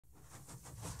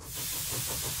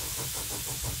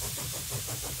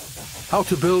How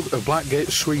to build a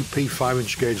Blackgates Sweep P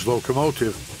 5-inch gauge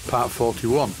locomotive, part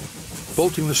 41.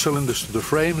 Bolting the cylinders to the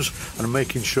frames and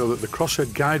making sure that the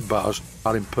crosshead guide bars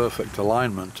are in perfect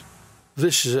alignment.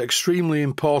 This is extremely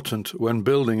important when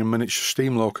building a miniature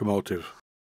steam locomotive.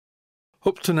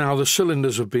 Up to now the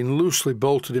cylinders have been loosely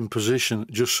bolted in position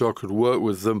just so I could work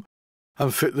with them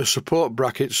and fit the support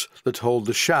brackets that hold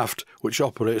the shaft which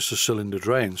operates the cylinder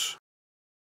drains.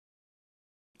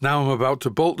 Now I'm about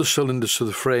to bolt the cylinders to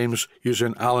the frames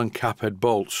using Allen cap-head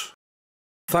bolts.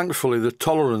 Thankfully the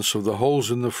tolerance of the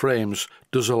holes in the frames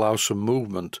does allow some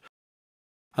movement.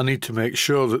 I need to make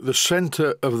sure that the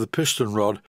centre of the piston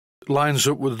rod lines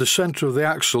up with the centre of the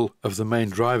axle of the main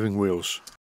driving wheels.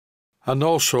 And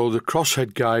also the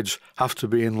crosshead guides have to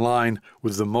be in line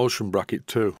with the motion bracket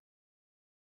too.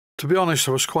 To be honest,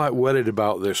 I was quite worried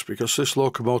about this because this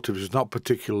locomotive is not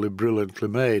particularly brilliantly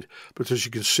made, but as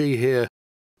you can see here,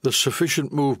 there's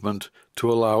sufficient movement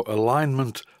to allow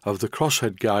alignment of the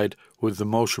crosshead guide with the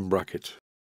motion bracket.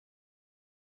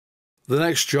 The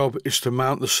next job is to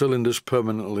mount the cylinders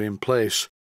permanently in place.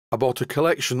 I bought a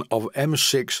collection of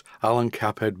M6 Allen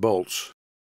cap-head bolts.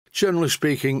 Generally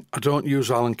speaking, I don't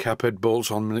use Allen cap-head bolts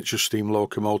on miniature steam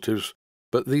locomotives,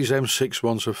 but these M6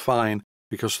 ones are fine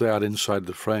because they are inside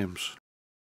the frames.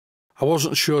 I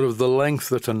wasn't sure of the length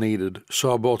that I needed,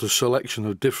 so I bought a selection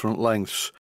of different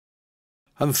lengths.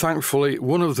 And thankfully,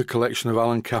 one of the collection of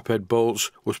Allen cap-head bolts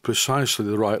was precisely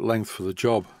the right length for the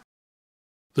job.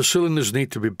 The cylinders need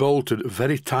to be bolted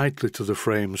very tightly to the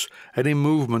frames. Any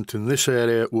movement in this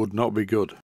area would not be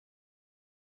good.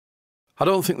 I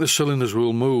don't think the cylinders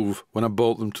will move when I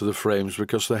bolt them to the frames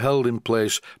because they're held in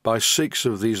place by 6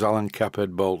 of these Allen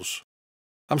cap-head bolts.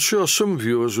 I'm sure some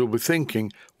viewers will be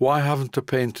thinking, why haven't I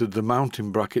painted the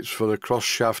mounting brackets for the cross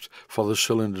shaft for the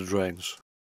cylinder drains?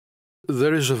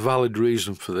 There is a valid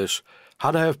reason for this.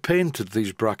 Had I have painted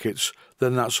these brackets,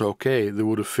 then that's okay, they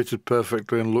would have fitted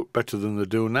perfectly and looked better than they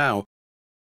do now.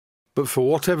 But for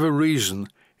whatever reason,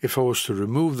 if I was to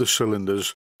remove the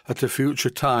cylinders, at a future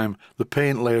time the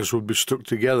paint layers would be stuck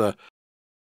together,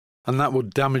 and that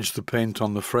would damage the paint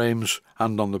on the frames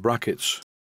and on the brackets.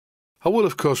 I will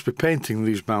of course be painting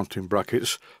these mounting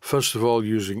brackets, first of all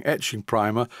using etching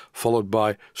primer, followed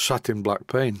by satin black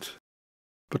paint.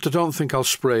 But I don't think I'll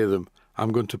spray them.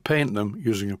 I'm going to paint them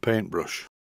using a paintbrush.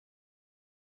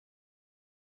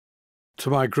 To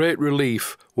my great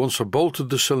relief, once I bolted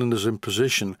the cylinders in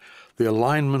position, the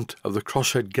alignment of the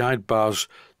crosshead guide bars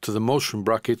to the motion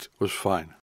bracket was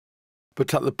fine.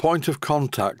 But at the point of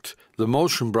contact, the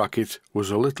motion bracket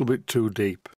was a little bit too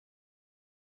deep.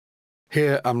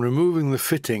 Here I'm removing the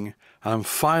fitting and I'm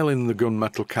filing the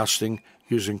gunmetal casting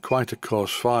using quite a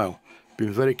coarse file.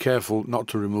 Being very careful not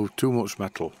to remove too much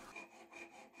metal.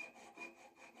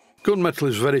 Gunmetal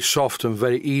is very soft and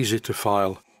very easy to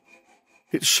file.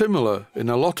 It's similar in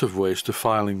a lot of ways to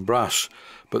filing brass,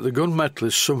 but the gunmetal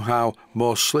is somehow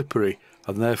more slippery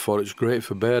and therefore it's great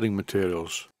for bearing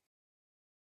materials.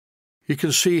 You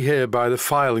can see here by the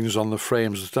filings on the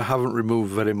frames that I haven't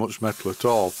removed very much metal at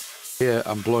all. Here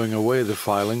I'm blowing away the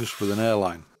filings with an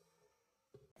airline.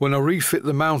 When I refit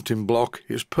the mounting block,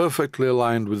 it's perfectly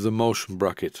aligned with the motion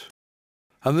bracket.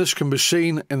 And this can be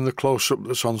seen in the close-up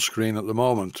that's on screen at the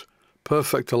moment.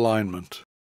 Perfect alignment.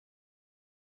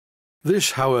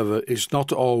 This, however, is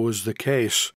not always the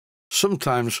case.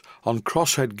 Sometimes on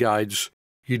crosshead guides,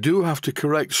 you do have to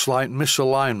correct slight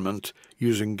misalignment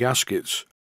using gaskets,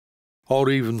 or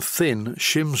even thin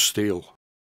shim steel.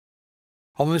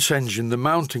 On this engine, the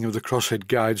mounting of the crosshead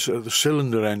guides at the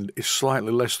cylinder end is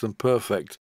slightly less than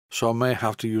perfect, so I may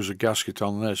have to use a gasket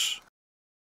on this.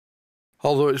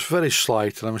 Although it's very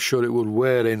slight and I'm sure it would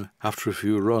wear in after a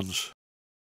few runs.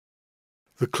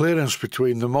 The clearance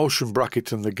between the motion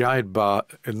bracket and the guide bar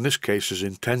in this case is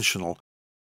intentional,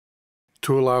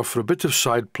 to allow for a bit of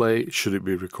side play should it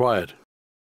be required.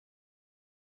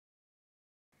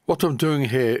 What I'm doing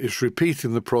here is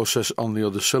repeating the process on the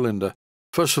other cylinder.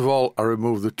 First of all, I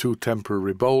remove the 2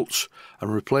 temporary bolts and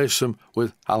replace them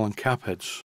with Allen cap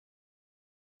heads.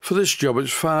 For this job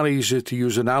it's far easier to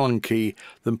use an Allen key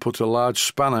than put a large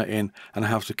spanner in and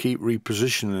have to keep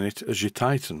repositioning it as you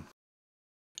tighten.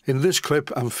 In this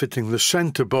clip I'm fitting the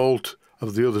centre bolt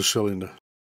of the other cylinder.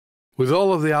 With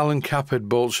all of the Allen cap-head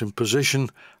bolts in position,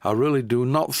 I really do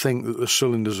not think that the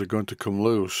cylinders are going to come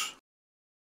loose.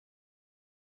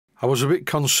 I was a bit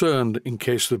concerned in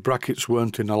case the brackets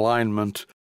weren't in alignment,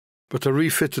 but I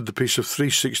refitted the piece of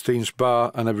 3/16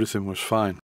 bar and everything was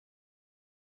fine.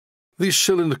 These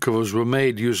cylinder covers were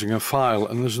made using a file,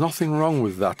 and there's nothing wrong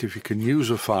with that if you can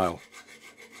use a file.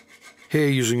 Here,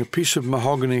 using a piece of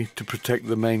mahogany to protect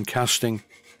the main casting,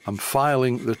 I'm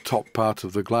filing the top part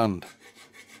of the gland.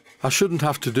 I shouldn't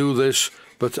have to do this,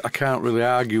 but I can't really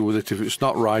argue with it. If it's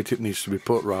not right, it needs to be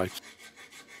put right.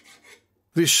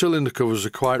 These cylinder covers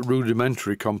are quite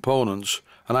rudimentary components,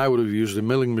 and I would have used a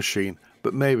milling machine,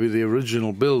 but maybe the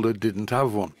original builder didn't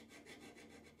have one.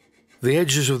 The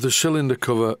edges of the cylinder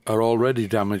cover are already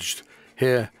damaged.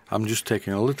 Here I'm just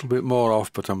taking a little bit more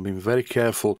off, but I'm being very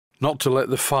careful not to let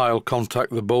the file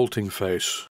contact the bolting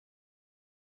face.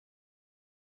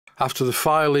 After the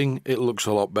filing, it looks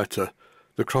a lot better.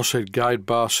 The crosshead guide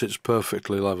bar sits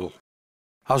perfectly level.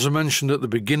 As I mentioned at the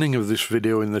beginning of this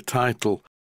video in the title,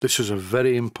 this is a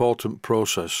very important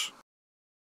process.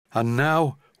 And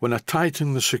now, when I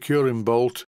tighten the securing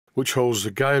bolt, which holds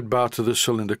the guide bar to the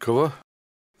cylinder cover,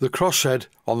 the crosshead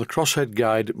on the crosshead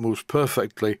guide moves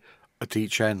perfectly at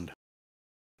each end.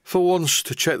 For once,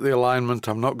 to check the alignment,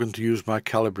 I'm not going to use my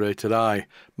calibrated eye.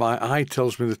 My eye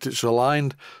tells me that it's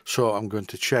aligned, so I'm going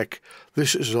to check.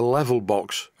 This is a level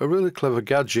box, a really clever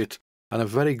gadget and a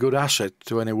very good asset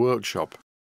to any workshop.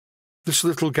 This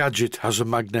little gadget has a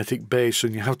magnetic base,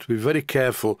 and you have to be very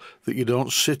careful that you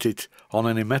don't sit it on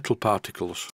any metal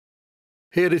particles.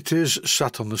 Here it is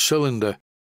sat on the cylinder,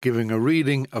 giving a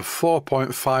reading of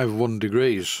 4.51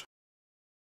 degrees.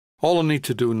 All I need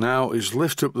to do now is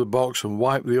lift up the box and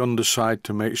wipe the underside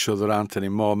to make sure there aren't any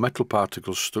more metal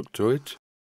particles stuck to it,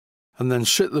 and then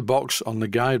sit the box on the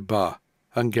guide bar,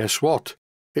 and guess what?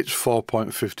 It's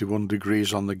 4.51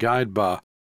 degrees on the guide bar.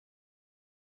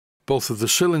 Both of the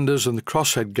cylinders and the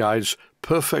crosshead guides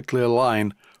perfectly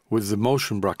align with the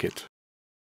motion bracket.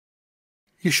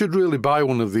 You should really buy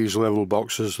one of these level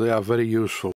boxes. They are very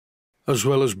useful, as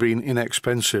well as being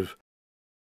inexpensive.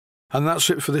 And that's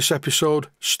it for this episode.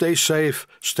 Stay safe,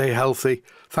 stay healthy.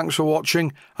 Thanks for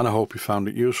watching, and I hope you found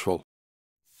it useful.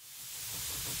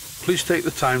 Please take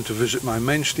the time to visit my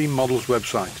Mainsteam Models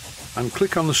website and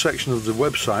click on the section of the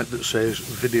website that says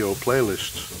Video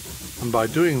Playlists. And by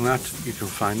doing that, you can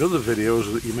find other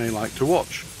videos that you may like to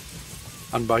watch.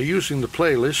 And by using the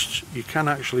playlists, you can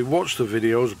actually watch the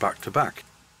videos back to back.